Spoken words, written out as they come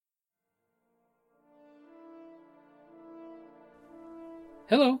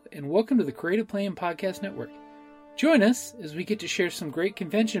Hello, and welcome to the Creative Playing Podcast Network. Join us as we get to share some great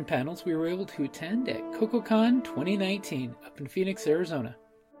convention panels we were able to attend at CocoCon 2019 up in Phoenix, Arizona.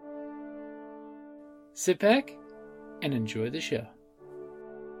 Sit back and enjoy the show.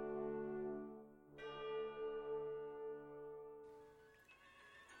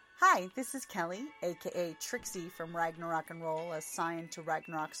 Hi, this is Kelly, aka Trixie from Ragnarok and Roll, a Scion to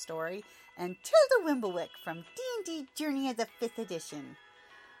Ragnarok story, and Tilda Wimblewick from D&D Journey of the 5th Edition.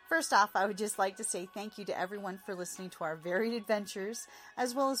 First off, I would just like to say thank you to everyone for listening to our varied adventures,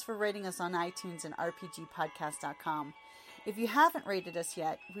 as well as for rating us on iTunes and RPGpodcast.com. If you haven't rated us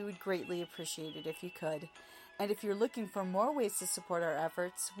yet, we would greatly appreciate it if you could. And if you're looking for more ways to support our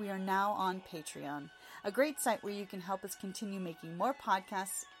efforts, we are now on Patreon, a great site where you can help us continue making more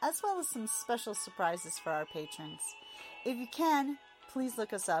podcasts, as well as some special surprises for our patrons. If you can, please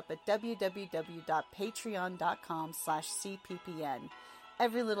look us up at www.patreon.com/cppn.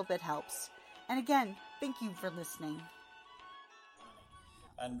 Every little bit helps. And again, thank you for listening.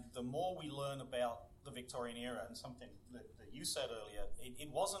 And the more we learn about the Victorian era, and something that you said earlier, it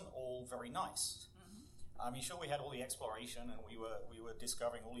wasn't all very nice. I mean, sure, we had all the exploration, and we were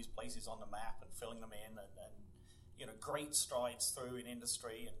discovering all these places on the map and filling them in, and you know, great strides through in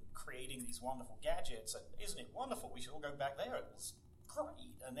industry and creating these wonderful gadgets. And isn't it wonderful? We should all go back there. It was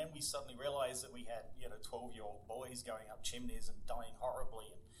great. And then we suddenly realized that we had, 12-year-old boys going up chimneys and dying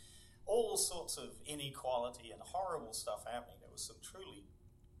horribly, and all sorts of inequality and horrible stuff happening. There was some truly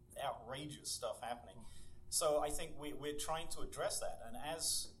outrageous stuff happening. So I think we're trying to address that. And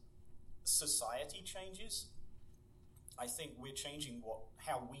as society changes, I think we're changing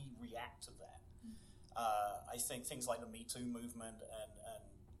how we react to that. I think things like the Me Too movement and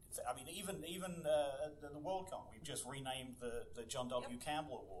I mean, even the WorldCon, we've just renamed the John W.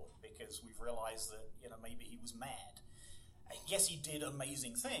 Campbell Award because we've realized that maybe he was mad. Yes, he did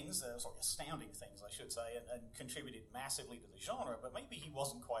amazing things, astounding things, I should say, and contributed massively to the genre. But maybe he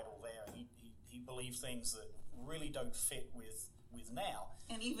wasn't quite all there, and he believed things that really don't fit with now.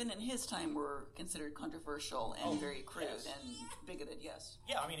 And even in his time were considered controversial and very crude and bigoted, yes.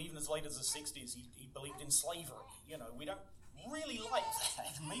 Yeah, I mean, even as late as the 60s, he believed in slavery. We don't really like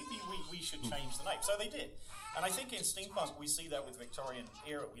that. Maybe we should change the name. So they did. And I think in steampunk, we see that with Victorian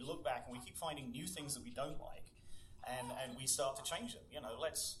era. We look back and we keep finding new things that we don't like, and we start to change them.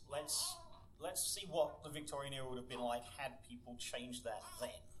 Let's see what the Victorian era would have been like had people changed that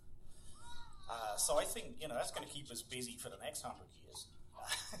then. So I think, that's going to keep us busy for the next 100 years.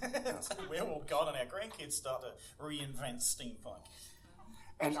 Until we're all gone and our grandkids start to reinvent steampunk.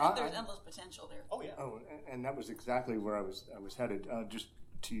 And there's endless potential there. Oh, yeah. Oh, and that was exactly where I was headed. Just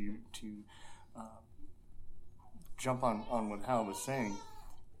to jump on what Hal was saying,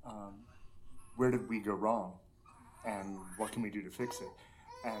 where did we go wrong? And what can we do to fix it?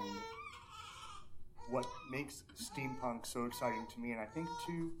 And what makes steampunk so exciting to me, and I think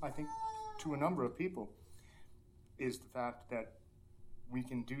to a number of people, is the fact that we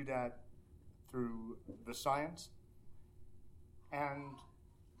can do that through the science and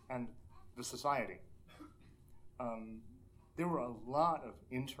the society. There were a lot of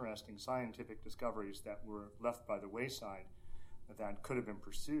interesting scientific discoveries that were left by the wayside that could have been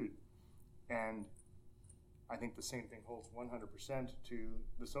pursued, and I think the same thing holds 100% to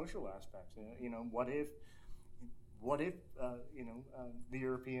the social aspects. What if the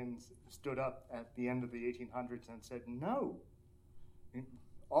Europeans stood up at the end of the 1800s and said, no,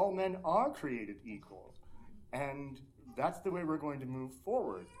 all men are created equal, and that's the way we're going to move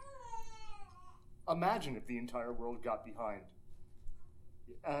forward. Imagine if the entire world got behind.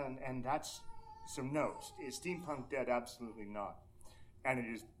 And that's, so no, is steampunk dead? Absolutely not. And it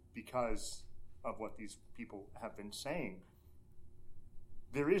is because of what these people have been saying.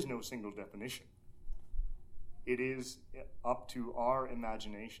 There is no single definition. It is up to our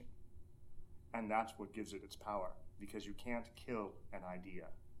imagination. And that's what gives it its power, because you can't kill an idea.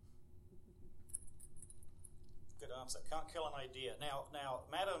 Good answer. Can't kill an idea. Now,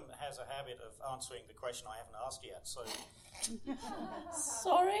 Madam has a habit of answering the question I haven't asked yet, so...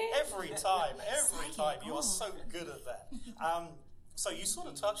 Sorry? Every time, you are so good at that. So you sort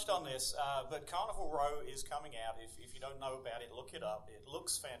of touched on this, but Carnival Row is coming out. If you don't know about it, look it up. It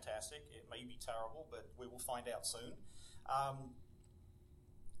looks fantastic. It may be terrible, but we will find out soon.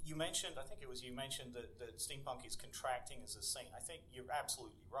 You mentioned, I think it was you mentioned that steampunk is contracting as a scene. I think you're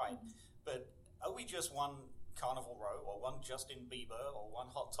absolutely right. Mm-hmm. But are we just one Carnival Row or one Justin Bieber or one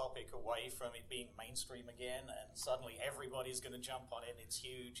Hot Topic away from it being mainstream again, and suddenly everybody's going to jump on it and it's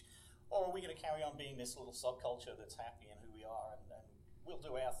huge? Or are we going to carry on being this little subculture that's happy in who we are, and we'll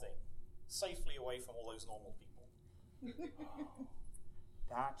do our thing, safely away from all those normal people?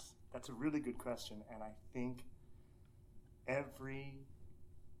 That's a really good question, and I think every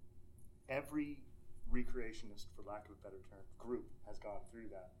recreationist, for lack of a better term, group has gone through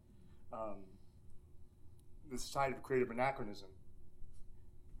that. The Society of Creative Anachronism,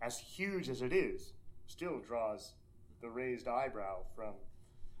 as huge as it is, still draws the raised eyebrow from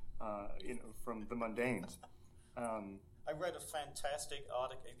the mundanes. I read a fantastic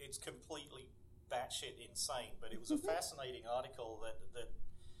article. It's completely batshit insane, but it was a fascinating article that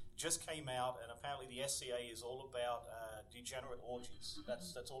just came out, and apparently the SCA is all about degenerate orgies.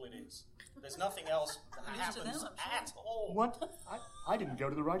 That's all it is. There's nothing else that happens at all. What? I didn't go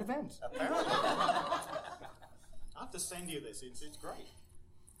to the right event. Apparently. I have to send you this. It's great.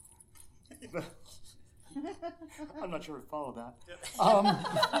 I'm not sure I followed that.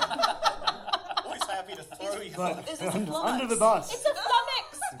 Always happy to throw you But This is a under the flummox. bus. It's a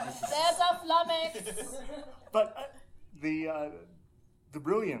flummox. There's a flummox. But the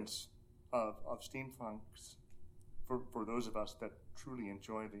brilliance of steampunks, for those of us that truly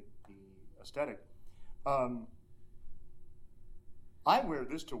enjoy the aesthetic, I wear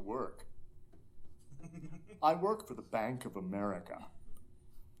this to work. I work for the Bank of America.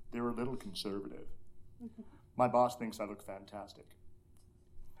 They're a little conservative. My boss thinks I look fantastic.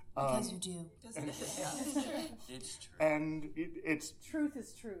 Because you do. It's true. And it's Truth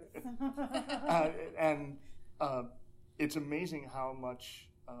is truth. and it's amazing how much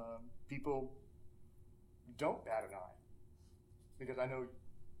people don't bat an eye. Because I know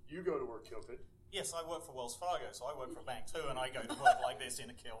you go to work kilted. Yes, I work for Wells Fargo, so I work for a bank too, and I go to work like this in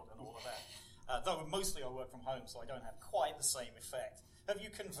a kilt and all of that. Though mostly I work from home, so I don't have quite the same effect. Have you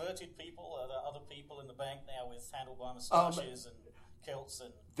converted people? Are there other people in the bank now with handlebar moustaches and kilts?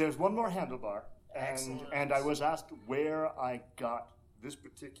 And There's one more handlebar, Excellent. and I was asked where I got this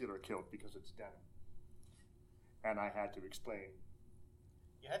particular kilt because it's denim. And I had to explain.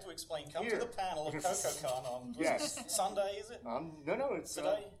 You had to explain. Come Here. to the panel of CocoCon on Yes. Sunday, is it? No, it's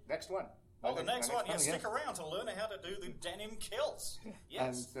Today? next one. Oh, the next one. Yeah, yes. stick around to learn how to do the denim kilts. And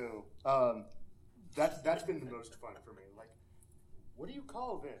Yes. so that's been the most fun for me. Like, what do you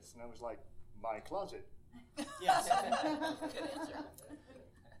call this? And I was like, my closet. Yes. Good answer.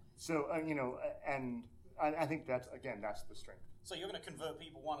 So and I think that's the strength. So you're going to convert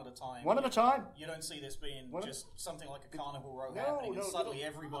people one at a time. One at a time. You don't see this being One at- just something like a carnival row No, happening, no, and suddenly no.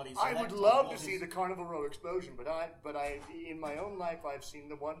 everybody's. I would elected. love What to see is- the Carnival Row explosion, but I in my own life I've seen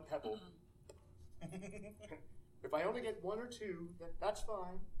the one pebble. If I only get one or two, that's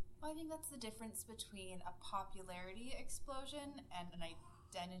fine. Well, I think that's the difference between a popularity explosion and an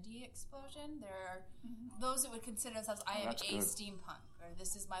identity explosion. There are those that would consider themselves, I am that's a good. steampunk, or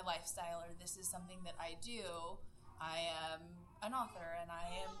this is my lifestyle, or this is something that I do. I am an author, and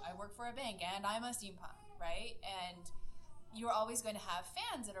I work for a bank, and I'm a steampunk, right? And you're always going to have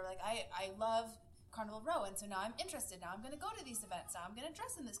fans that are like, I love Carnival Row, and so now I'm interested. Now I'm going to go to these events. Now I'm going to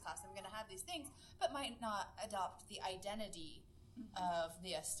dress in this costume. I'm going to have these things, but might not adopt the identity of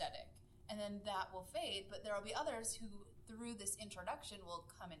the aesthetic. And then that will fade, but there will be others who, through this introduction, will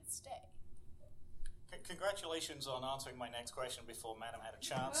come and stay. Congratulations on answering my next question before Madam had a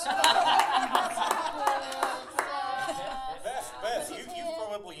chance. Beth, you've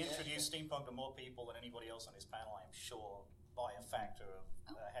probably introduced steampunk to more people than anybody else on this panel, I'm sure, by a factor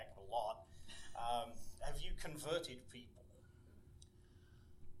of a heck of a lot. Have you converted people?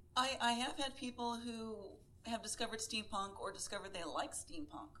 I have had people who have discovered steampunk or discovered they like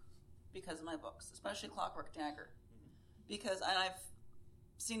steampunk because of my books, especially Clockwork Dagger. Because I've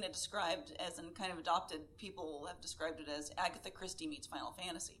seen it described as, and kind of adopted, people have described it as Agatha Christie meets Final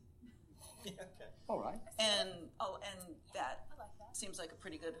Fantasy. Yeah, okay. All right. And that seems like a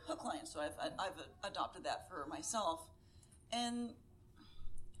pretty good hook line, so I've adopted that for myself. And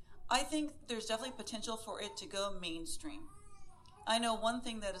I think there's definitely potential for it to go mainstream. I know one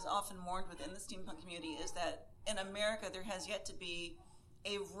thing that is often mourned within the steampunk community is that in America there has yet to be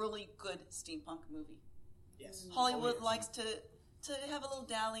a really good steampunk movie. Yes. Hollywood Oh, yes. likes to have a little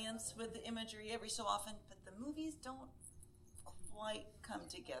dalliance with the imagery every so often, but the movies don't quite come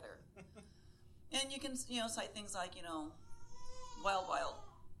together. And you can, cite things like, Wild Wild,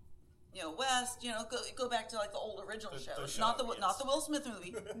 West, go back to like the old original The shows, show, not the yes. Will Smith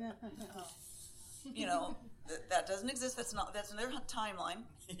movie. That doesn't exist. That's their timeline.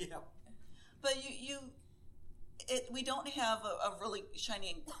 Yeah. But we don't have a really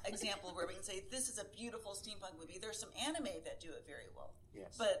shining example where we can say this is a beautiful steampunk movie. There's some anime that do it very well,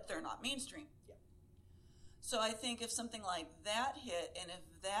 Yes. but they're not mainstream. Yeah. So I think if something like that hit, and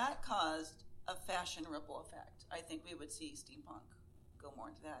if that caused a fashion ripple effect, I think we would see steampunk go more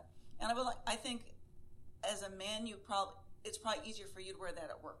into that. And I think as a man, it's probably easier for you to wear that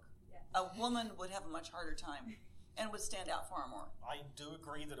at work. A woman would have a much harder time and would stand out far more. I do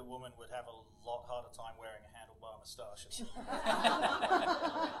agree that a woman would have a lot harder time wearing a handlebar moustache.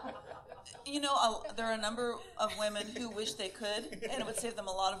 You know, there are a number of women who wish they could, and it would save them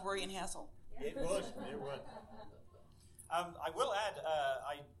a lot of worry and hassle. It would. I will add,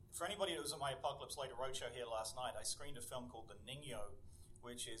 for anybody that was at my Apocalypse Later Roadshow here last night, I screened a film called The Niño,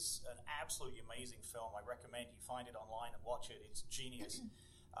 which is an absolutely amazing film. I recommend you find it online and watch it. It's genius.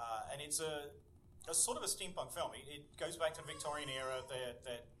 And it's a sort of a steampunk film. It goes back to the Victorian era.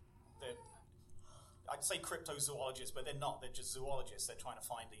 They're I'd say cryptozoologists, but they're not. They're just zoologists. They're trying to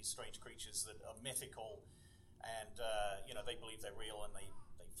find these strange creatures that are mythical, and they believe they're real, and they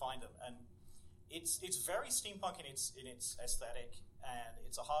find them. And it's very steampunk in its aesthetic, and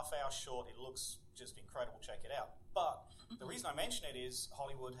it's a half-hour short. It looks just incredible. Check it out. But the reason I mention it is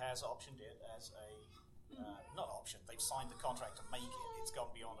Hollywood has optioned it as a not option. They've signed the contract to make it. It's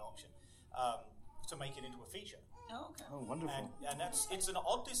gone beyond option to make it into a feature. Oh, okay. Oh, wonderful. And it's an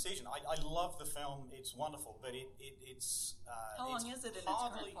odd decision. I love the film. It's wonderful, but it's How long is it in its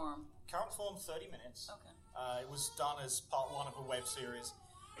current form? Current form, 30 minutes. Okay. It was done as part one of a web series,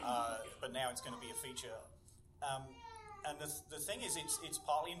 but now it's going to be a feature. And the thing is, it's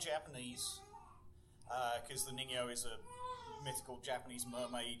partly in Japanese, because the Niño is a mythical Japanese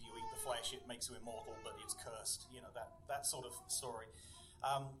mermaid. You eat the flesh, it makes you immortal, but it's cursed. You know, that sort of story.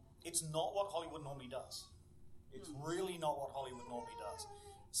 It's not what Hollywood normally does. It's really not what Hollywood normally does.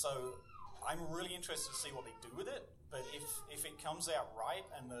 So I'm really interested to see what they do with it. But if it comes out right,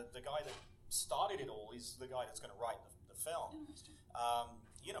 and the guy that started it all is the guy that's going to write the film,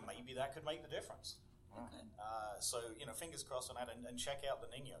 maybe that could make the difference. Okay. So, fingers crossed on that, and check out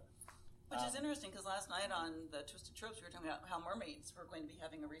The Niño. Which is interesting, because last night on the Twisted Tropes, we were talking about how mermaids were going to be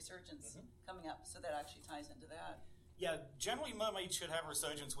having a resurgence coming up, so that actually ties into that. Yeah, generally mermaids should have a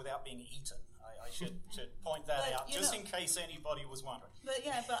resurgence without being eaten. I should point that out, just in case anybody was wondering. But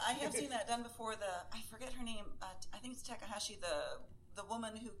I have seen that done before. I forget her name. I think it's Takahashi, the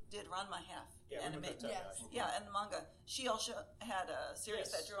woman who did Ranma Half. Yeah, animated. Yes. Yeah, and the manga. She also had a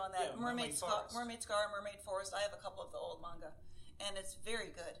series that drew on that. Yeah, Mermaid Scar, Mermaid Forest. I have a couple of the old manga, and it's very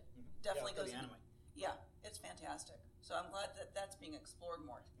good. Definitely goes the in. anime. Yeah, it's fantastic. So I'm glad that that's being explored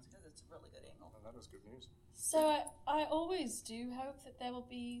more, because it's a really good angle. Well, that is good news. So I always do hope that there will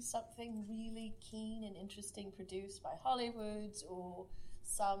be something really keen and interesting produced by Hollywood or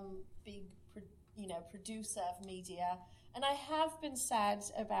some big, producer of media. And I have been sad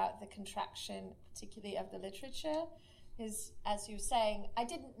about the contraction, particularly of the literature, because, as you were saying, I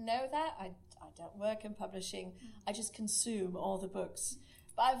didn't know that. I don't work in publishing. I just consume all the books.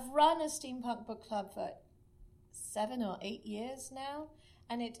 But I've run a steampunk book club for 7 or 8 years now,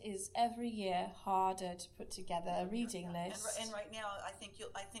 and it is every year harder to put together a reading list. And right now, I think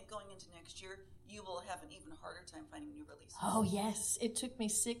going into next year, you will have an even harder time finding new releases. Oh yes, it took me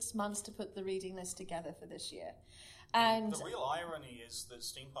 6 months to put the reading list together for this year. And the real irony is that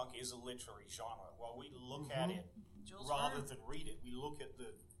steampunk is a literary genre. While we look at it rather than read it, we look at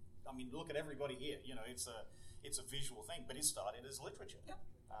look at everybody here. It's a visual thing, but it started as literature. Yep.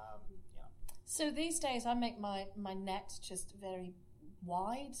 So these days I make my net just very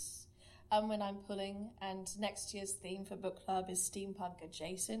wide when I'm pulling, and next year's theme for book club is steampunk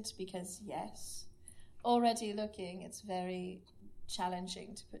adjacent, because already looking, it's very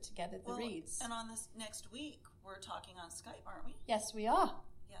challenging to put together the reads. And on this next week, we're talking on Skype, aren't we? Yes, we are.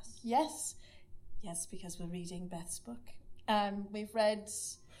 Yes, because we're reading Beth's book.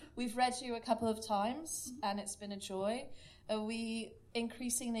 We've read you a couple of times, and it's been a joy. We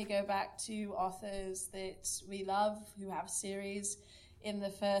increasingly go back to authors that we love, who have series. In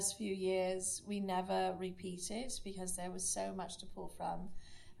the first few years, we never repeated because there was so much to pull from.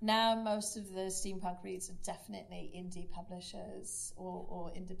 Now, most of the steampunk reads are definitely indie publishers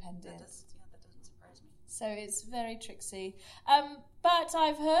or independent. That doesn't surprise me. So it's very tricksy. But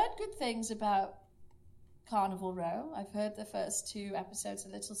I've heard good things about Carnival Row. I've heard the first 2 episodes a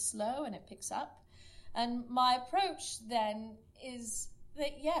little slow, and it picks up. And my approach then is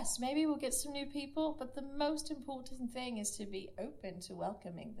that, yes, maybe we'll get some new people, but the most important thing is to be open to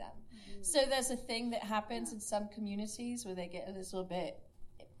welcoming them. Mm-hmm. So there's a thing that happens in some communities where they get a little bit,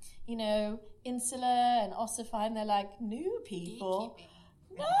 insular and ossified, and they're like, new people?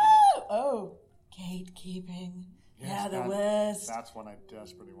 No! Oh, gatekeeping. Yes, the worst. That's one I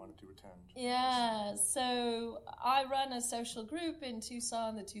desperately wanted to attend. Yeah, so I run a social group in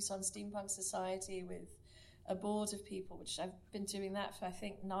Tucson, the Tucson Steampunk Society, with a board of people, which I've been doing that for, I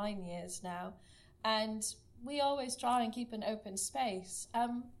think, 9 years now. And we always try and keep an open space.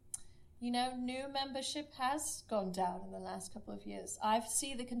 new membership has gone down in the last couple of years. I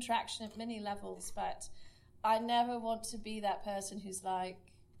see the contraction at many levels, but I never want to be that person who's like,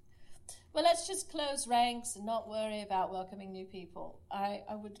 well, let's just close ranks and not worry about welcoming new people. I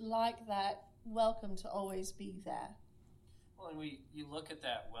would like that welcome to always be there. Well, and you look at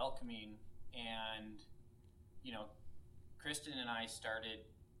that welcoming, and, Kristen and I started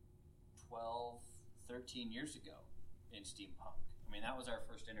 12, 13 years ago in steampunk. I mean, that was our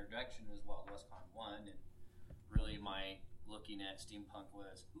first introduction as Wild West Con 1, and really my looking at steampunk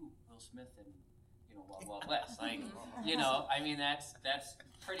was, Will Smith and, Wild Wild West. Like, I mean, that's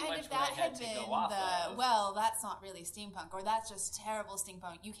pretty much what I had to go off of. Well, that's not really steampunk, or that's just terrible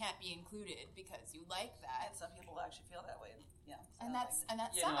steampunk. You can't be included because you like that. And some people actually feel that way. Yeah. And that's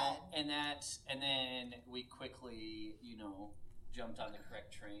sad. And then we quickly, jumped on the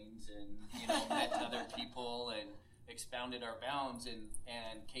correct trains and, met other people and expounded our bounds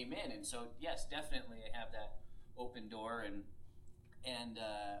and came in. And so, yes, definitely I have that open door, and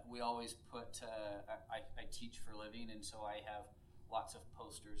we always put, I teach for a living, and so I have lots of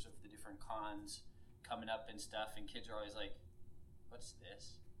posters of the different cons coming up and stuff, and kids are always like, what's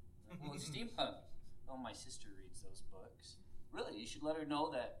this? Well, it's steampunk. Oh, my sister reads those books. Really? You should let her know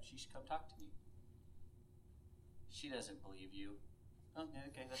that she should come talk to me. She doesn't believe you.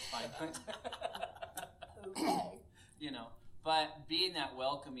 Okay, that's fine. Okay. But being that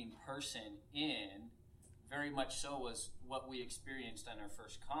welcoming person in, very much so was what we experienced on our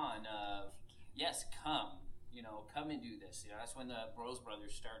first con of, yes, come and do this. That's when the Bros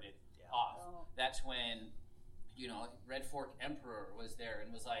Brothers started off. Oh. That's when, Red Fork Emperor was there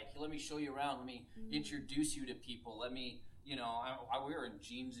and was like, hey, let me show you around. Let me introduce you to people. Let me, we were in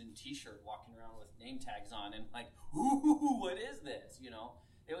jeans and t-shirt walking around with name tags on and like, ooh, what is this?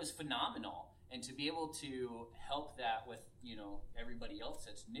 It was phenomenal. And to be able to help that with, everybody else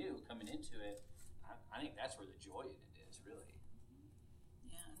that's new coming into it, I think that's where the joy in it is, really.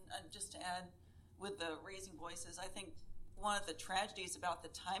 Yeah, and just to add, with the Raising Voices, I think one of the tragedies about the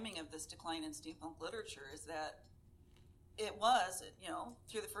timing of this decline in steampunk literature is that it was,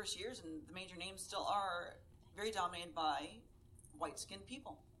 through the first years, and the major names still are, very dominated by white-skinned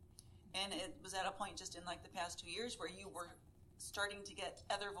people. And it was at a point just in like the past 2 years where you were starting to get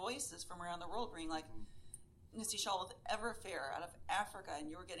other voices from around the world, bringing like Nisty Shaw with Everfair out of Africa, and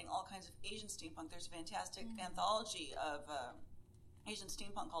you were getting all kinds of Asian steampunk. There's a fantastic anthology of Asian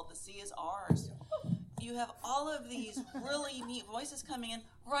steampunk called The Sea is Ours. You have all of these really neat voices coming in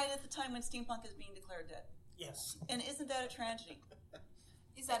right at the time when steampunk is being declared dead. Yes. And isn't that a tragedy?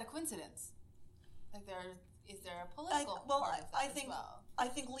 Is that a coincidence? Is there a political part of that as well? I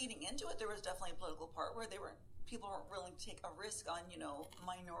think leading into it, there was definitely a political part where people weren't willing to take a risk on,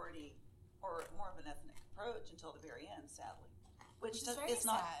 minority or more of an ethnic approach until the very end, sadly. Which is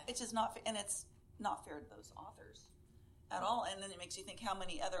not, it's just not, and it's not fair to those authors at all. And then it makes you think how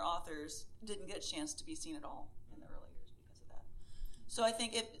many other authors didn't get a chance to be seen at all in the early years because of that. So I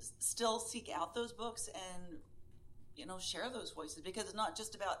think still seek out those books and, share those voices, because it's not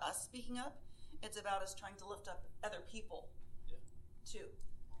just about us speaking up. It's about us trying to lift up other people, too.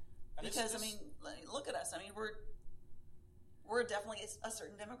 And because, look at us. We're definitely a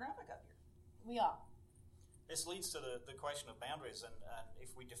certain demographic up here. We are. This leads to the question of boundaries, and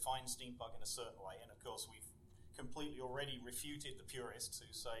if we define steampunk in a certain way, and of course we've completely already refuted the purists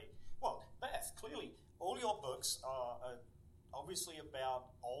who say, well, Beth, clearly all your books are obviously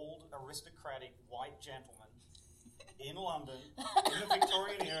about old aristocratic white gentlemen in London in the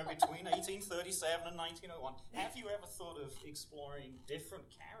Victorian era between 1837 and 1901. Have you ever thought of exploring different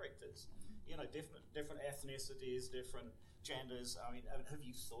characters? Different ethnicities, different genders. Have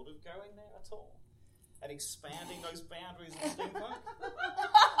you thought of going there at all? And expanding those boundaries of steampunk?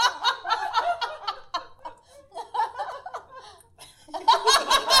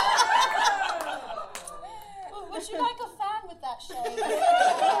 Would you like a fan with that shade?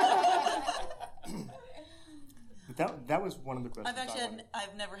 That was one of the questions.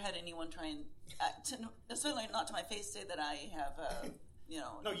 I've never had anyone try and certainly not to my face say that I have.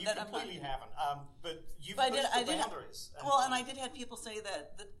 No, you completely haven't. But you've pushed the boundaries. And I did have people say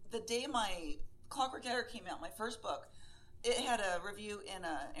that the day my Clockwork Dagger came out, my first book, it had a review in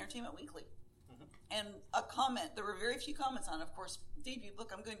Entertainment Weekly. Mm-hmm. And a comment, there were very few comments on it. Of course, debut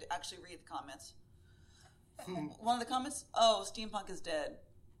book, I'm going to actually read the comments. One of the comments, steampunk is dead.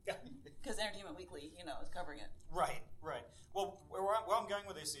 Because Entertainment Weekly, is covering it. Right. Well, where I'm going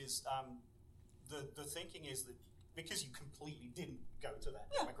with this is the thinking is that because you completely didn't go to that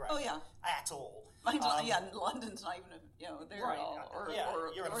Yeah. demographic Oh, yeah. at all. London's not even, there Right. at all. Or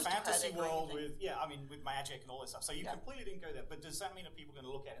You're in a aristocratic fantasy or world anything. with magic and all this stuff. So you completely didn't go there. But does that mean that people are going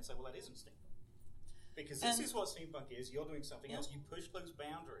to look at it and say, well, that isn't steampunk? Because this is what steampunk is. You're doing something else. You push those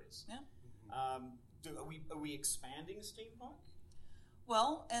boundaries. Yeah. Are we expanding steampunk?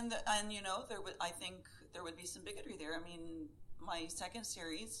 Well, I think there would be some bigotry there. I mean, my second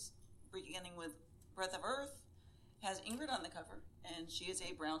series, beginning with Breath of Earth, has Ingrid on the cover, and she is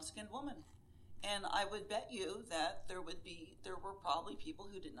a brown-skinned woman. And I would bet you that there were probably people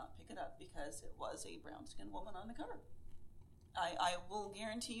who did not pick it up because it was a brown-skinned woman on the cover. I will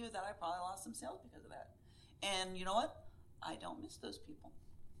guarantee you that I probably lost some sales because of that. And you know what? I don't miss those people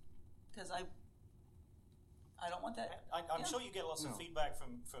because I don't want that. I'm sure you get lots of feedback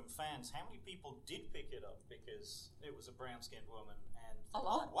from fans. How many people did pick it up because it was a brown-skinned woman? And a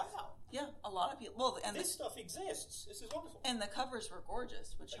lot. Wow. Yeah, a lot of people. Well, and this stuff exists. This is wonderful. And the covers were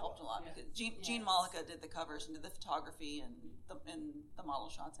gorgeous, which helped a lot because Jean Malika did the covers and did the photography and the model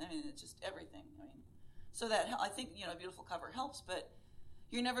shots. I mean, it's just everything. I mean, so that I think a beautiful cover helps, but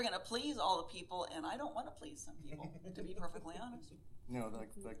you're never going to please all the people, and I don't want to please some people, to be perfectly honest. No,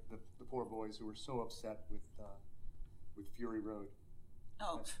 like the poor boys who were so upset with Fury Road.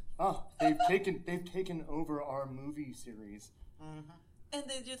 They've taken over our movie series. Mm-hmm. And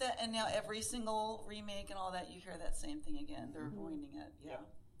they do that, and now every single remake and all that, you hear that same thing again. They're ruining it. Yeah,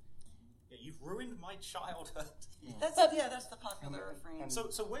 you've ruined my childhood. That's the popular refrain.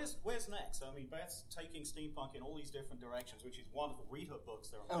 So where's next? I mean, Beth's taking steampunk in all these different directions, which is wonderful. Read her books;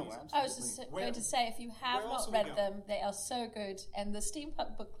 they're amazing. I was just going to say, if you have not read them, they are so good. And the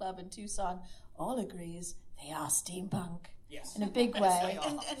Steampunk Book Club in Tucson all agrees they are steampunk. Yes, in a big way.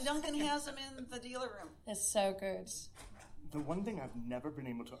 And Duncan has them in the dealer room. They're so good. The one thing I've never been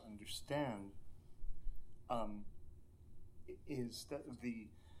able to understand is that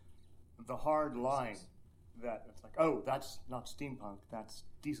the hard line that it's like, oh, that's not steampunk, that's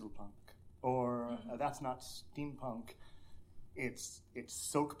dieselpunk, or that's not steampunk, it's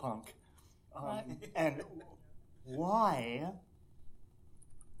soakpunk, and why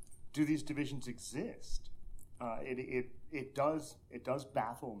do these divisions exist? It does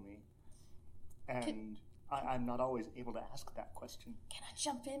baffle me, and I'm not always able to ask that question. Can I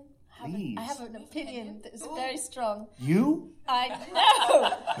jump in? Please. I have an opinion that is very strong. You? I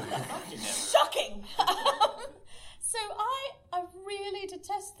know. Shocking. So I really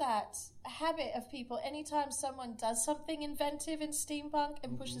detest that habit of people. Anytime someone does something inventive in steampunk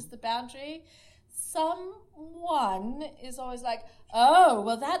and pushes the boundary, someone is always like, "Oh,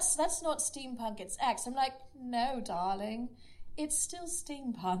 well, that's not steampunk. It's X." I'm like, "No, darling, it's still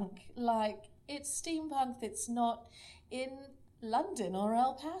steampunk. Like, it's steampunk that's not in London or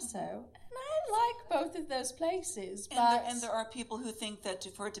El Paso." And I like both of those places, but and there are people who think that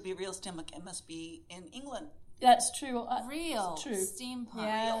for it to be real steampunk, it must be in England. That's true. Real true. steampunk.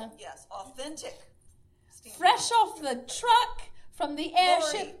 Yeah. Real, yes, authentic. Steampunk. Fresh off the truck from the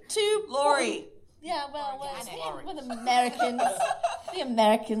airship to Lorry. Yeah, well, Americans. The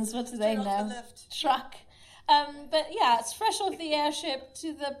Americans, what do they know? Truck. But yeah, it's fresh off the airship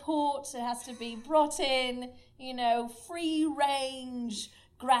to the port. It has to be brought in, free range,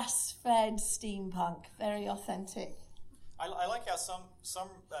 grass fed steampunk. Very authentic. I like how some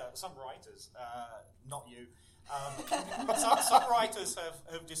writers, not you, some writers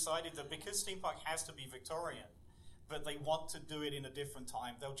have decided that because steampunk has to be Victorian, but they want to do it in a different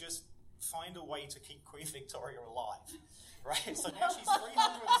time, they'll just find a way to keep Queen Victoria alive. Right? So now she's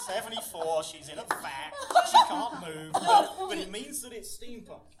 374, she's in a vat, she can't move, but it means that it's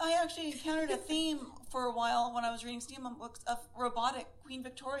steampunk. I actually encountered a theme for a while when I was reading steampunk books of robotic Queen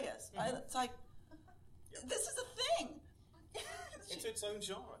Victorias. Mm-hmm. It's like, this is a thing. It's its own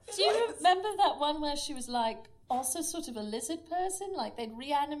genre. Do you remember that one where she was like also sort of a lizard person? Like they'd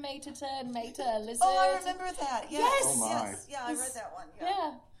reanimated her and made her a lizard? Oh, I remember that. Yes. Oh my. Yes. Yeah, I read that one.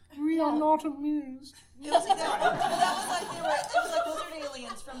 Yeah. We are not amused. It was like lizard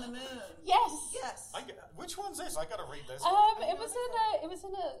aliens from the moon. Yes. Yes. Which one's this? I got to read this. It was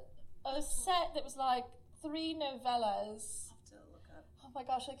in a set that was like 3 novellas. Oh my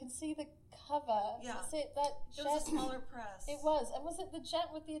gosh, I can see the cover. Yeah. Was it that It was a smaller press. It was. And was it the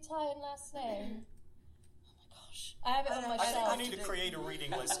gent with the Italian last name? I have it on my shelf. I need to create a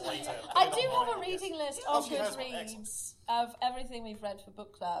reading list later. I do have a reading list of Goodreads of everything we've read for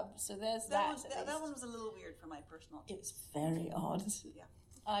book club. So there's that. That one was a little weird for my personal taste. It's very odd. Yeah.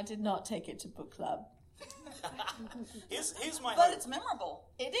 I did not take it to book club. Here's my. But it's memorable.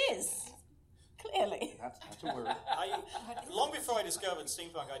 It is. Clearly. That's a word. Long before I discovered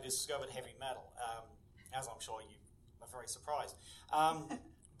steampunk, I discovered heavy metal. as I'm sure you are very surprised.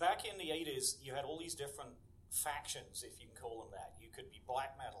 Back in the 80s, you had all these different factions, if you can call them that. You could be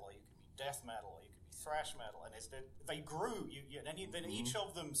black metal, or you could be death metal, or you could be thrash metal, and they grew. Then each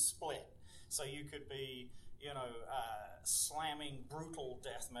of them split. So you could be, slamming brutal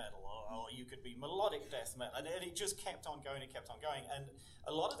death metal, or you could be melodic death metal, and it just kept on going and kept on going. And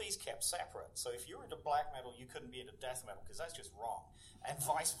a lot of these kept separate. So if you were into black metal, you couldn't be into death metal because that's just wrong, and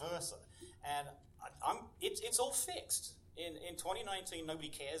vice versa. And it's all fixed. In 2019, nobody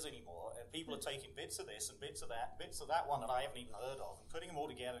cares anymore, and people are taking bits of this and bits of that one that I haven't even heard of, and putting them all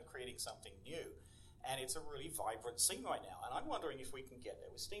together and creating something new. And it's a really vibrant scene right now. And I'm wondering if we can get there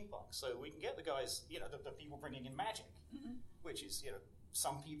with steampunk. So we can get the guys, the people bringing in magic, which is,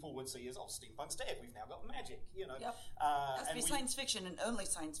 some people would see as, steampunk's dead. We've now got magic, Yep. Has to be science fiction and only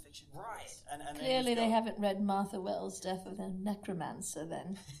science fiction. Right. And clearly they haven't read Martha Wells' Death of the Necromancer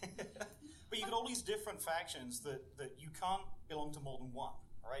then. But you've got all these different factions that you can't belong to more than one,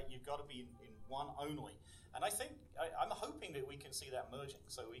 right? You've got to be in one only. And I think I'm hoping that we can see that merging,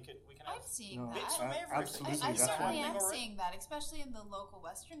 so we can have I'm seeing bits that. from everything. Absolutely, I certainly am already. seeing that, especially in the local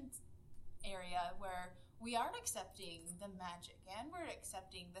Western area where we are accepting the magic and we're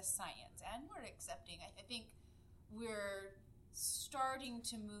accepting the science and we're accepting. I think we're starting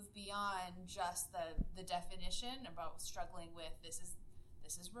to move beyond just the definition about struggling with this is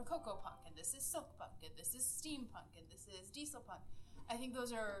Rococo punk and this is silk punk and this is steampunk and this is diesel punk. I think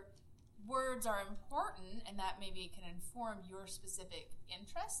those words are important, and that maybe can inform your specific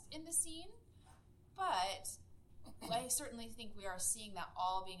interest in the scene. But I certainly think we are seeing that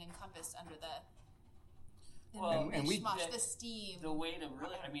all being encompassed under the steam. The way to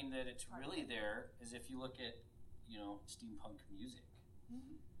really, that it's really there is if you look at, steampunk music.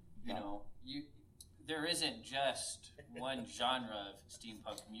 Mm-hmm. There isn't just one genre of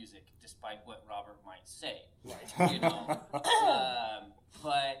steampunk music, despite what Robert might say. Right.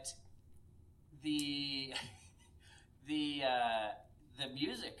 But the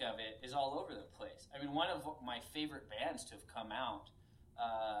music of it is all over the place. One of my favorite bands to have come out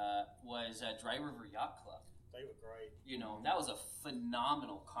was Dry River Yacht Club. They were great. That was a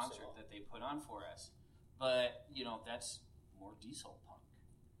phenomenal concert that they put on for us. But, that's more diesel punk.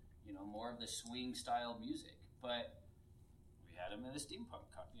 More of the swing style music. But we had them in a steampunk,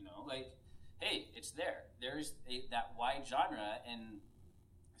 hey, it's there. There's that wide genre, and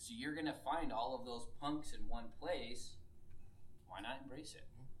so you're going to find all of those punks in one place. Why not embrace it?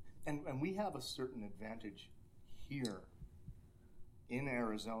 And we have a certain advantage here in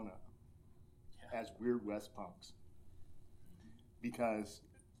Arizona as Weird West punks. Because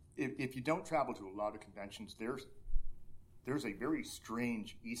if you don't travel to a lot of conventions, there's a very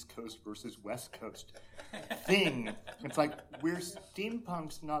strange East Coast versus West Coast thing. It's like, we're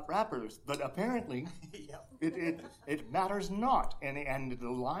steampunks, not rappers, but apparently it matters not. And the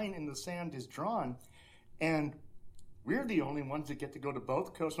line in the sand is drawn, and we're the only ones that get to go to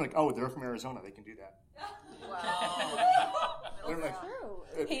both coasts. Like, they're from Arizona, they can do that. Wow. They're like,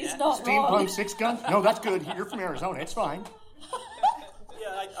 He's not steampunk wrong. six gun? No, that's good. You're from Arizona, it's fine.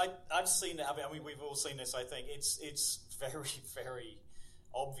 Yeah, I've seen that. We've all seen this. I think it's very, very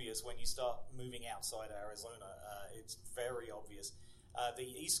obvious when you start moving outside Arizona. It's very obvious. The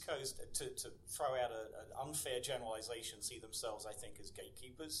East Coast, to throw out an unfair generalization, see themselves, I think, as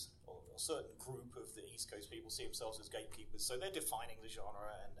gatekeepers, or a certain group of the East Coast people see themselves as gatekeepers. So they're defining the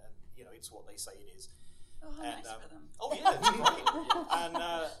genre, and it's what they say it is. Oh, how nice for them. Oh yeah, it's great.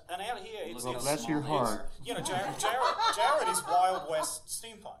 And out here, it's bless your heart. Jared is Wild West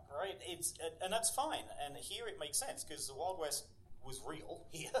steampunk, right? And that's fine. And here it makes sense because the Wild West was real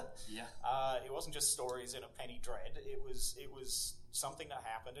here. Yeah. It wasn't just stories in a penny dread. It was something that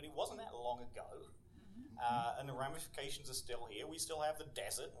happened, and it wasn't that long ago. And the ramifications are still here. We still have the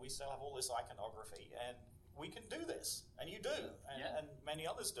desert. We still have all this iconography, and we can do this. And you do, and many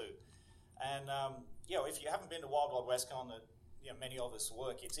others do. And if you haven't been to Wild Wild West Con, many of us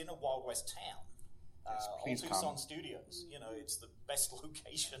work, it's in a Wild West town. Old Tucson Studios. It's the best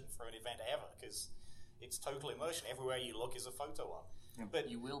location for an event ever because it's total immersion. Everywhere you look is a photo op. Yeah. But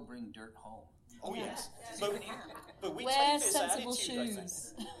you will bring dirt home. Oh yes, but we Wear take this sensible attitude. I think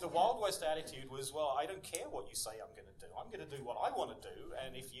shoes. the Wild West attitude was, I don't care what you say I'm going to do. I'm going to do what I want to do,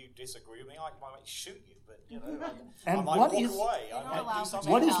 and if you disagree with me, I might shoot you. But I And might what walk is- away. They I don't might allow do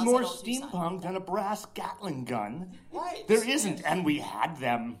something. What is House, more it'll do something. steampunk than a brass Gatling gun? Right. There isn't, and we had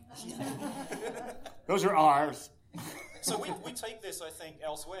them. Those are ours. So we take this, I think,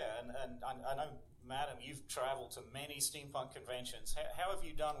 elsewhere, and I know, Madam, you've traveled to many steampunk conventions. How have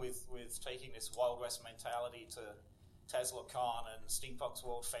you done with taking this Wild West mentality TeslaCon and Steampunk's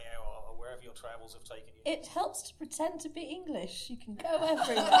World Fair or wherever your travels have taken you? It helps to pretend to be English. You can go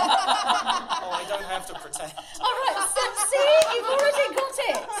everywhere. Oh, I don't have to pretend. All right, so see, you've already got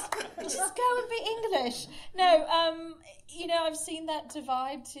it. Just go and be English. No, I've seen that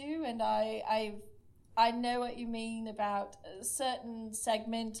divide too, and I know what you mean about a certain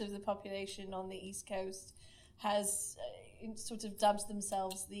segment of the population on the East Coast has sort of dubbed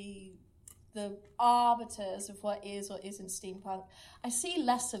themselves the arbiters of what is or isn't steampunk. I see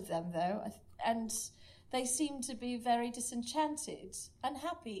less of them though, and they seem to be very disenchanted,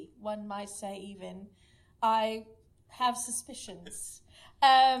 unhappy, one might say even. I have suspicions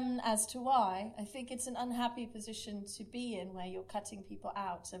as to why. I think it's an unhappy position to be in where you're cutting people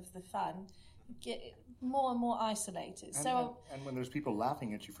out of the fun, get more and more isolated. And when there's people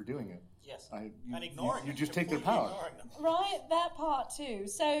laughing at you for doing it. Yes. And ignoring you them, just take their completely power. ignoring them. Right, that part too.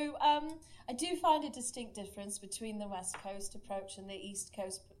 So I do find a distinct difference between the West Coast approach and the East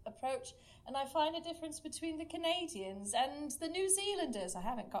Coast approach. And I find a difference between the Canadians and the New Zealanders. I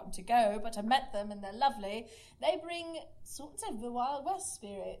haven't gotten to go, but I met them and they're lovely. They bring sort of the Wild West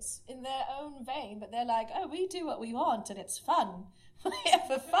spirits in their own vein, but they're like, oh, we do what we want and it's fun. We're here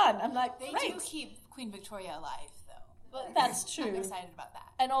for fun. I'm like, They great. do keep Queen Victoria alive, though. But that's true. I'm excited about that.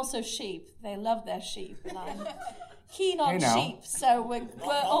 And also sheep. They love their sheep. And I'm keen on Hey now. sheep. So we're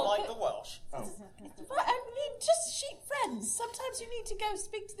Not all... like the Welsh. But I mean, just sheep friends. Sometimes you need to go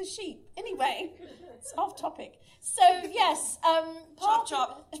speak to the sheep. Anyway, it's off topic. So yes, part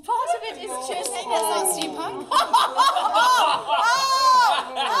chop. of it is just That's not steampunk.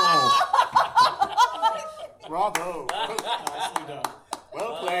 Bravo. Nicely done.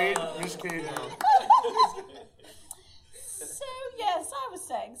 Well played, Miss Cato. So yes, I was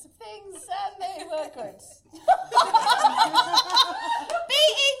saying some things and they were good. Be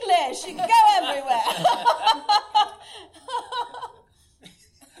English. You can go everywhere.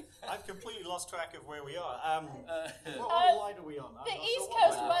 I've completely lost track of where we are. What line are we on? I'm The not East sure what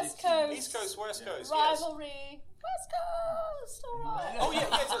Coast, line. West Coast. East Coast, West Coast, yes. Rivalry. West Coast, all right. Oh, yeah,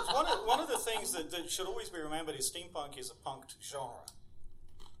 yes. It's one of the things that should always be remembered is steampunk is a punked genre.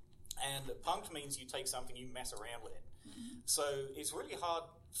 And punked means you take something, you mess around with it. So it's really hard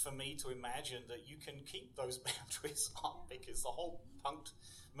for me to imagine that you can keep those boundaries up, because the whole punked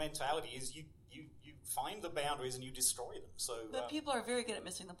mentality is you find the boundaries and you destroy them. So But people are very good at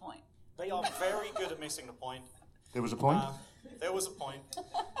missing the point. they are very good at missing the point. There was a point? There was a point.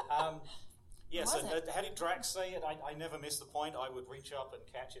 Yes, and how did Drax say it? I never miss the point. I would reach up and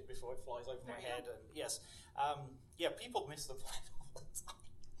catch it before it flies over my head. And yes, people miss the point all the time.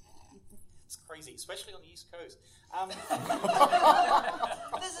 It's crazy, especially on the East Coast.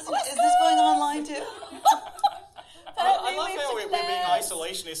 Is this going online too? I love how we're being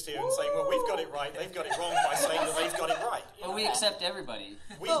isolationist here and saying, well, we've got it right, they've got it wrong, by saying that they've got it right. But we accept everybody.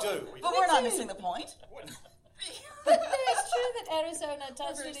 We do. But we're not missing the point. But it's true that Arizona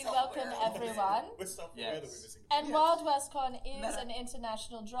does really welcome everyone. We're self-aware that we're missing. And Wild West Con is an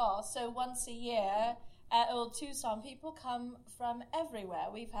international draw, so once a year at Old Tucson, people come from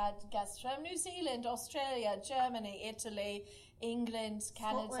everywhere. We've had guests from New Zealand, Australia, Germany, Italy, England,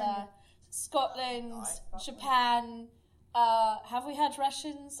 Canada, Scotland, Japan. Have we had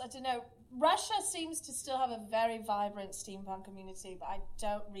Russians? I don't know. Russia seems to still have a very vibrant steampunk community, but I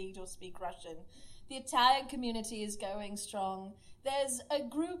don't read or speak Russian. The Italian community is going strong. There's a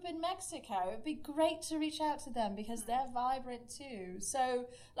group in Mexico. It'd be great to reach out to them because they're vibrant too. So,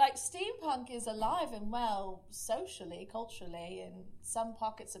 steampunk is alive and well socially, culturally, in some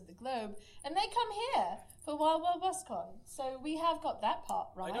pockets of the globe. And they come here for Wild Wild West Con. So we have got that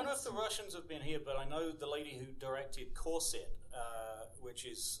part right. I don't know if the Russians have been here, but I know the lady who directed Corset, which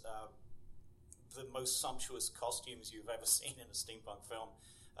is the most sumptuous costumes you've ever seen in a steampunk film,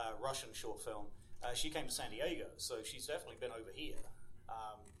 Russian short film. She came to San Diego, so she's definitely been over here.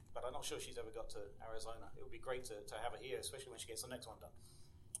 But I'm not sure she's ever got to Arizona. It would be great to have her here, especially when she gets the next one done.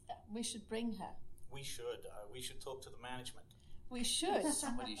 We should bring her. We should. We should talk to the management. We should.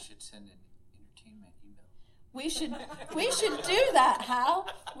 Somebody should send an entertainment email. We should do that, Hal.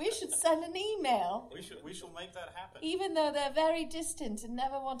 We should send an email. We shall make that happen. Even though they're very distant and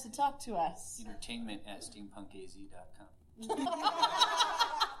never want to talk to us. Entertainment@steampunkaz.com.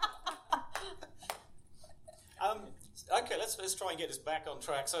 Okay, let's try and get this back on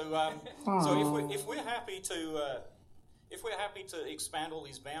track. So, if we're happy to expand all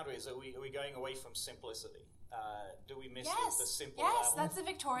these boundaries, are we going away from simplicity? Do we miss the simple? Yes, that's the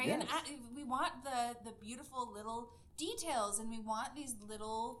Victorian. We want the beautiful little details, and we want these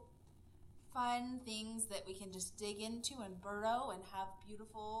little fun things that we can just dig into and burrow and have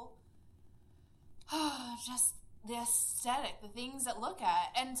beautiful, just the aesthetic, the things that look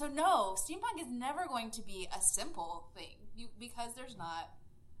at. And so, no, steampunk is never going to be a simple thing because there's not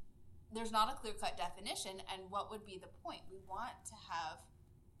a clear-cut definition. And what would be the point? We want to have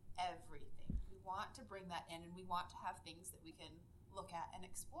everything. We want to bring that in, and we want to have things that we can look at and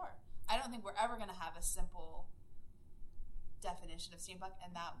explore. I don't think we're ever going to have a simple definition of steampunk,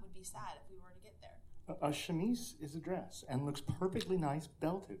 and that would be sad if we were to get there. A chemise is a dress and looks perfectly nice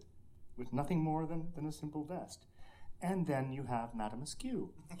belted with nothing more than a simple vest. And then you have Madame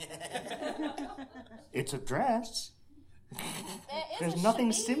Askew. It's a dress. There's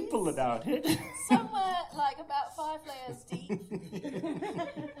nothing simple about it. Somewhere like about 5 layers deep.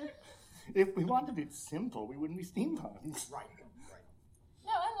 If we wanted it simple, we wouldn't be steampunks. Right.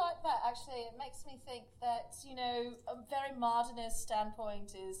 No, I like that, actually. It makes me think that, a very modernist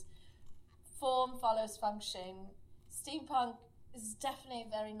standpoint is form follows function. Steampunk is definitely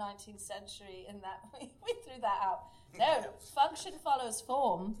very 19th century in that we threw that out. No, function follows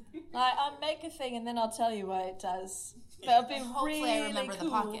form. Like, I'll make a thing and then I'll tell you what it does. But it'll be Hopefully really I remember cool.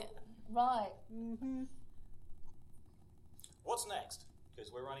 the pocket. Right. Mm-hmm. What's next?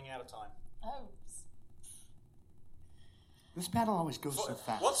 Because we're running out of time. Oh. This battle always goes so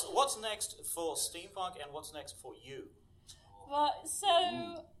fast. What's next for steampunk and what's next for you? Well,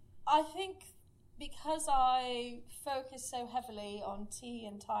 so I think because I focus so heavily on tea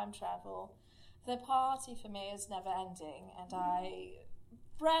and time travel, the party for me is never ending, and I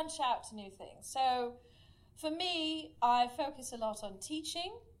branch out to new things. So for me, I focus a lot on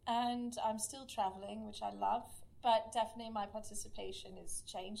teaching, and I'm still traveling, which I love, but definitely my participation is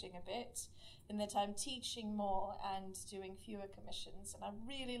changing a bit in that I'm teaching more and doing fewer commissions, and I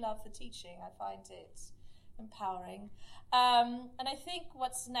really love the teaching. I find it empowering. And I think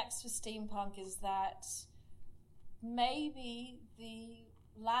what's next for steampunk is that maybe the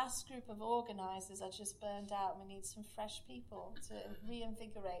last group of organisers are just burned out and we need some fresh people to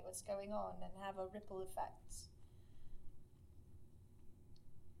reinvigorate what's going on and have a ripple effect.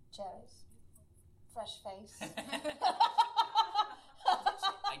 Cherries? Fresh face.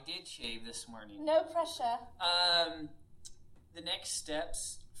 I did shave this morning. No pressure. The next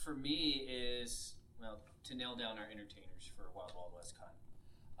steps for me is, well, to nail down our entertainers for Wild Wild West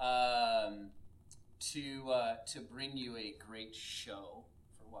Con. To bring you a great show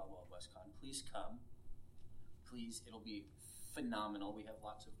for Wild Wild West Con. Please come. Please, it'll be phenomenal. We have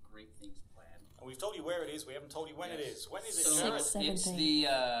lots of great things planned. And we've told you where it is. We haven't told you when it is. When is it, So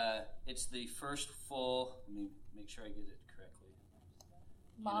Jared? it's the first full. Let me make sure I get it correctly.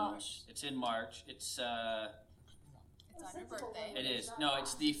 March. It's in March. It's on your birthday. It is. No,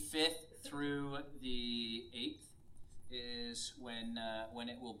 it's the 5th through the 8th is when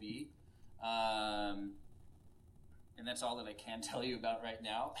it will be. And that's all that I can tell you about right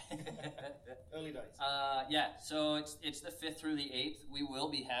now. Early days. Yeah, so it's the 5th through the 8th. We will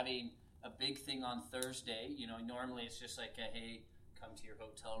be having a big thing on Thursday. Normally it's just like, hey, come to your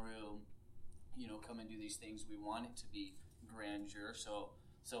hotel room, come and do these things. We want it to be grandeur, so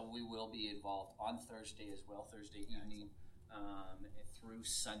we will be involved on Thursday as well, Thursday evening through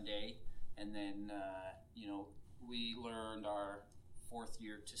Sunday. And then, we learned our 4th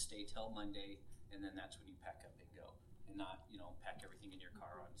year to stay till Monday, and then that's when you pack up and go, and not, pack everything in your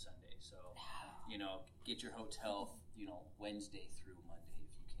car on Sunday. So, get your hotel, Wednesday through Monday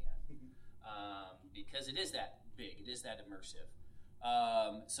if you can, because it is that big, it is that immersive.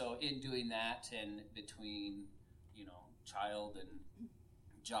 So in doing that, and between, child and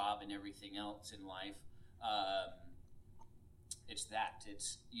job and everything else in life, it's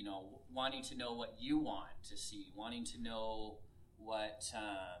wanting to know what you want to see, wanting to know what's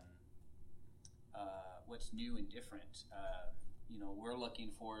new and different. We're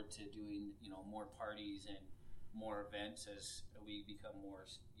looking forward to doing, more parties and more events as we become more,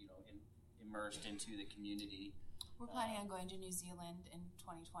 immersed into the community. We're planning on going to New Zealand in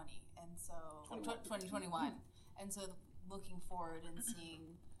 2020, and so 2021, and so looking forward and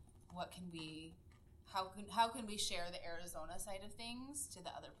seeing how can we share the Arizona side of things to the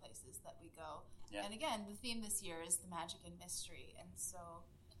other places that we go. Yeah. And again, the theme this year is the magic and mystery, and so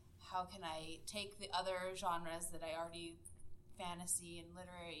how can I take the other genres that I already, fantasy and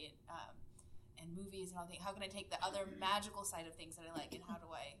literary and movies and all things, how can I take the other magical side of things that I like, and how do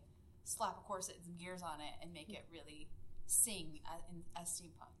I slap a corset and some gears on it and make it really sing as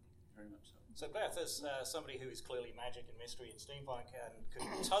steampunk? Very much so. So Beth, as somebody who is clearly magic and mystery and steampunk and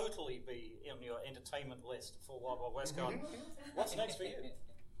could totally be in your entertainment list for Wild Wild West Con, what's next for you?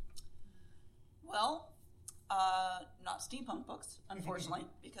 Well, not steampunk books, unfortunately,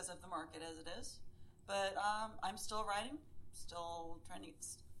 because of the market as it is. But I'm still writing, still trying to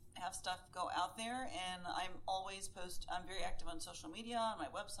have stuff go out there, and I'm very active on social media, on my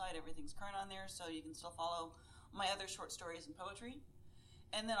website, everything's current on there, so you can still follow my other short stories and poetry.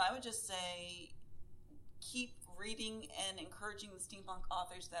 And then I would just say, keep reading and encouraging the steampunk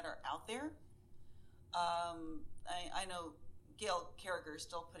authors that are out there. I know Gail Carriger is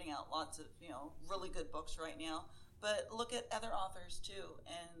still putting out lots of, really good books right now, but look at other authors too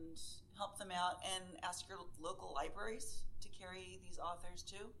and help them out, and ask your local libraries to carry these authors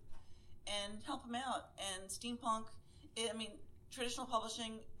too and help them out. And steampunk, traditional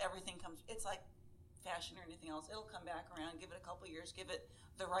publishing, everything it's like fashion or anything else. It'll come back around, give it a couple years, give it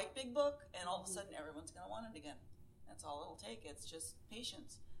the right big book, and all of a sudden everyone's going to want it again. That's all it'll take. It's just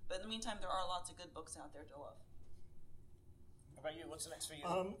patience. But in the meantime, there are lots of good books out there to love. How about you? What's next for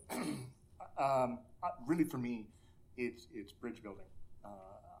you? Really, for me, it's bridge building.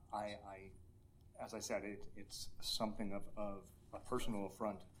 As I said, it's something of a personal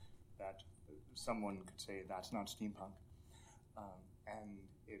affront that someone could say that's not steampunk, and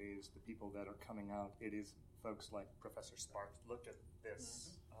it is the people that are coming out. It is folks like Professor Sparks. Look at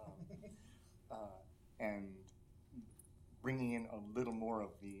this, and bringing in a little more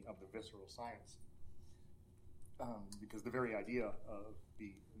of the visceral science, because the very idea of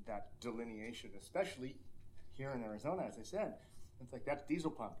that delineation, especially here in Arizona, as I said, it's like that's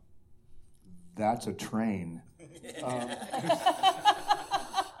diesel punk. That's a train.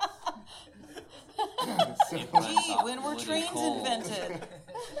 Gee, when were trains invented?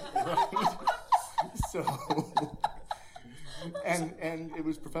 Right? So, and it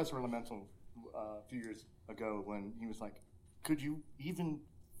was Professor Elemental a few years ago when he was like, "Could you even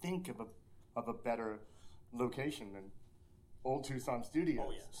think of a better location than Old Tucson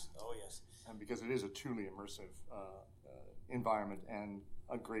Studios?" Oh yes. And because it is a truly immersive environment and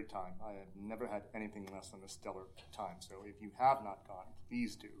a great time. I have never had anything less than a stellar time. So if you have not gone,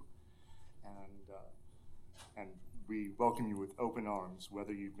 please do. And we welcome you with open arms,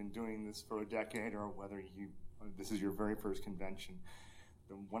 whether you've been doing this for a decade or whether this is your very first convention.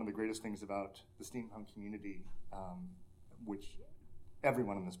 One of the greatest things about the steampunk community, which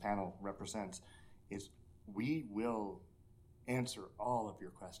everyone on this panel represents, is we will answer all of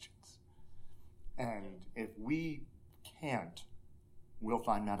your questions. And if we can't, we'll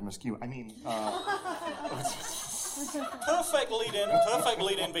find Madame Askew. Perfect lead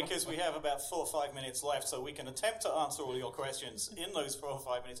in, because we have about 4 or 5 minutes left, so we can attempt to answer all your questions in those 4 or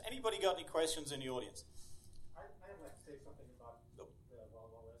 5 minutes. Anybody got any questions in the audience? I'd like to say something about the Wild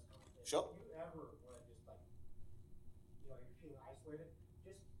Wild West. Sure. If you ever want to just you're feeling isolated,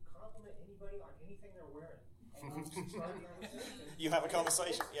 just compliment anybody on anything they're wearing. And start a conversation. You have a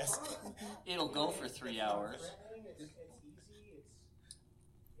conversation, yes. It'll go for 3 hours. It's easy.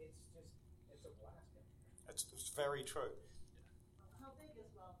 It's a blast. It's very true. How big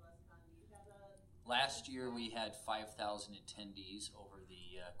is Wild West Con? Do you have a... Last year we had 5,000 attendees over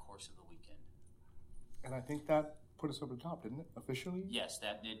the course of the weekend. And I think that put us over the top, didn't it, officially? Yes,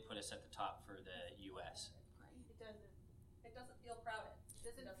 that did put us at the top for the U.S. It doesn't feel crowded.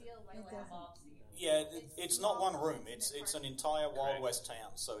 It doesn't feel like a mob scene. Yeah, it's not one room. It's an entire Wild West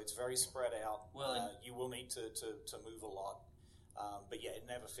town, so it's very spread out. Well, you will need to move a lot. But yeah, it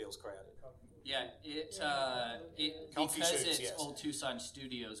never feels crowded. Yeah, Comfy because suits, it's yes. Old Tucson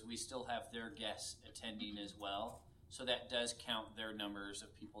Studios, we still have their guests attending as well. So that does count their numbers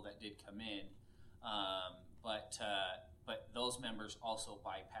of people that did come in. But those members also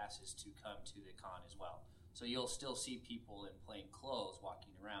buy passes to come to the con as well. So you'll still see people in plain clothes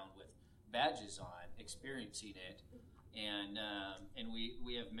walking around with badges on, experiencing it. And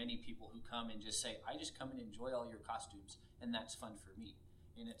we have many people who come and just say, I just come and enjoy all your costumes, and that's fun for me.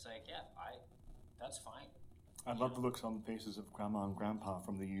 And it's like, yeah, that's fine. I love the looks on the faces of Grandma and Grandpa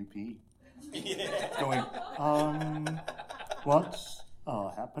from the UP. Yeah. Going, what's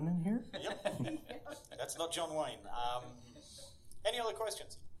happening here? Yep. That's not John Wayne. Any other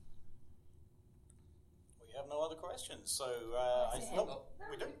questions? We have no other questions, so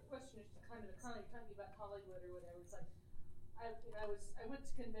we do. Question is kind of about Hollywood or whatever. It's like I went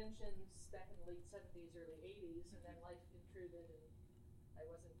to conventions back in the late 70s, early 80s, and then life intruded, and I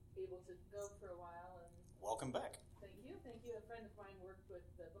wasn't able to go for a while. And welcome back. Thank you. A friend of mine worked with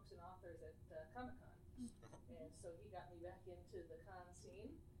books and authors at Comic-Con, and so he got me back into the con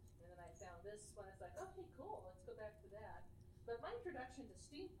scene. And then I found this one. It's like, okay, cool. Let's go back to that. But my introduction to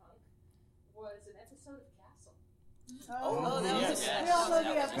steampunk was an episode of Castle. That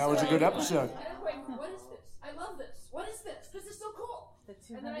was a good episode. And I'm going, what is this? I love this. What is this? This is so cool.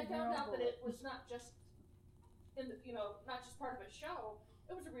 And then I found out that it was not just not just part of a show.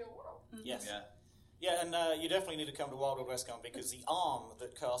 It was a real world. Yes. Yeah, and you definitely need to come to Wild Wild WestCon because the arm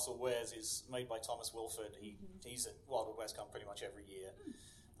that Castle wears is made by Thomas Wilford. He's at Wild Wild WestCon pretty much every year,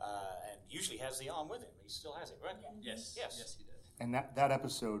 and usually has the arm with him. He still has it, right? Yes, he did. And that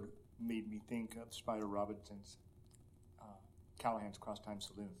episode made me think of Spider Robinson's Callahan's Crosstime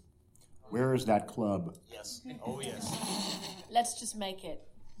Saloon. Where is that club? Yes. Oh, yes. Let's just make it.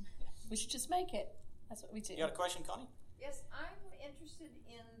 We should just make it. That's what we do. You got a question, Connie? Yes, I'm interested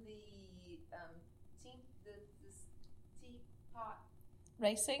in the teapot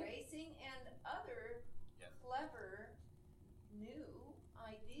Racing? and other clever new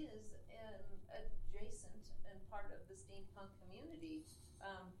ideas and adjacent and part of the steampunk community.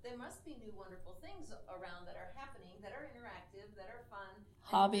 There must be new wonderful things around that are happening, that are interactive, that are fun.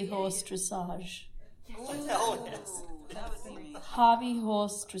 Hobby horse dressage. Oh, yes. That would be me. Hobby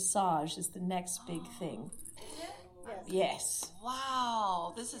horse dressage is the next big thing. Yes.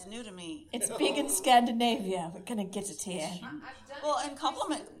 Wow, this is new to me. It's big in Scandinavia. We're going to get it here. Well, and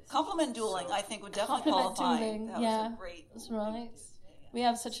compliment dueling, I think, would definitely Compliment qualify. dueling, That yeah. was a great. That's right. We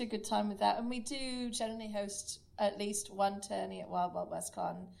have such a good time with that. And we do generally host at least one tourney at Wild Wild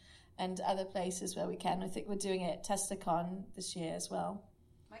WestCon and other places where we can. I think we're doing it at TestaCon this year as well.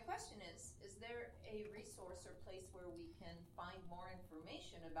 My question is there a resource or place where we can find more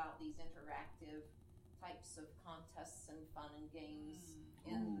information about these interactive types of contests and fun and games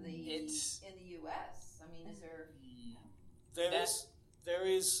in the U.S.? I mean, is there? There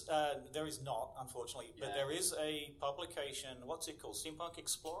is not, unfortunately, but there is a publication. What's it called? Steampunk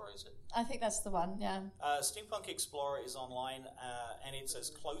Explorer, is it? I think that's the one, yeah. Steampunk Explorer is online, and it's as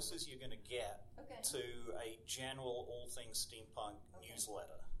close as you're going to get to a general all things steampunk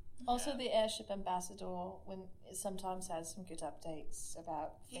newsletter. Also, the Airship Ambassador it sometimes has some good updates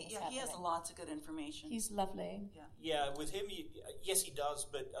about things happening. He has lots of good information. He's lovely. Yeah, with him, yes, he does,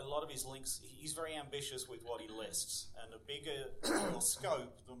 but a lot of his links, he's very ambitious with what he lists. And the bigger your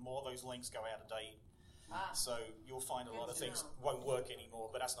scope, the more those links go out of date. So you'll find a lot of things won't work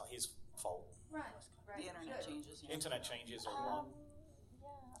anymore, but that's not his fault. Right. The internet changes. Yeah. Internet changes are one.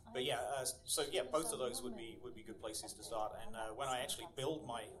 But both of those would be good places to start. And when I actually build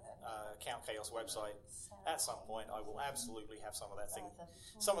my Count Chaos website, at some point I will absolutely have some of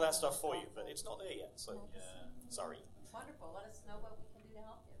that stuff for you. But it's not there yet, so sorry. Wonderful. Let us know what we can do to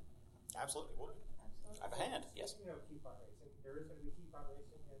help you. Absolutely would. I have a hand. Yes. Speaking of teapot racing, there is going to be teapot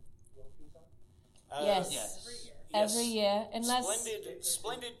racing at World Tucson? Yes. Every year. Unless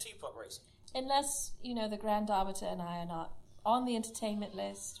splendid teapot racing. Unless, the Grand Arbiter and I are not on the entertainment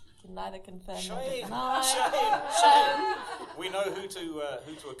list. We can neither confirm nor deny. Shame. We know who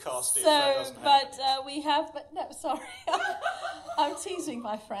to accost if that doesn't happen. We have... But no, sorry. I'm teasing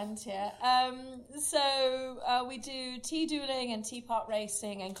my friend here. We do tea dueling and teapot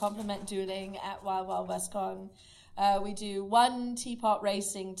racing and compliment dueling at Wild Wild WestCon. We do one teapot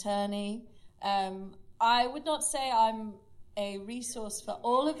racing tourney. I would not say I'm a resource for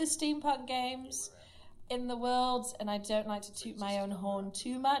all of the steampunk games in the world, and I don't like to toot my own horn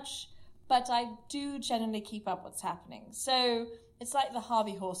too much, but I do generally keep up what's happening. So it's like the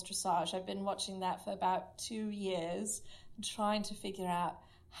Harvey Horse Dressage. I've been watching that for about 2 years and trying to figure out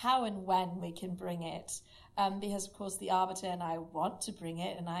how and when we can bring it. Because, of course, the Arbiter and I want to bring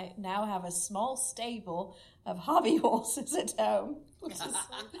it, and I now have a small stable of hobby horses at home, which is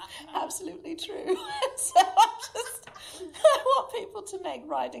absolutely true. So I want people to make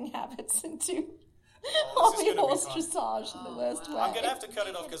riding habits into hobby horse dressage in the worst way. I'm going to have to cut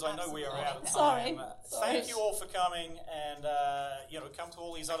it off because I know we are out of time. Sorry. Thank you all for coming, and come to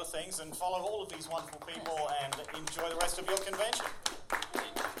all these other things and follow all of these wonderful people and enjoy the rest of your convention.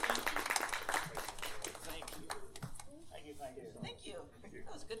 Thank you.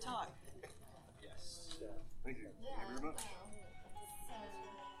 That was a good talk. Yes. Thank you. Thank you very much.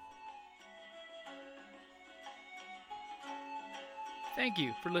 Thank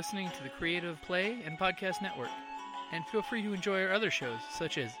you for listening to the Creative Play and Podcast Network. And feel free to enjoy our other shows,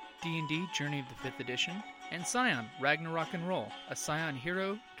 such as D&D Journey of the 5th Edition and Scion Ragnarok and Roll, a Scion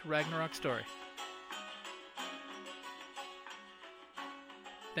hero to Ragnarok story.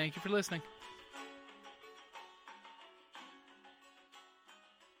 Thank you for listening.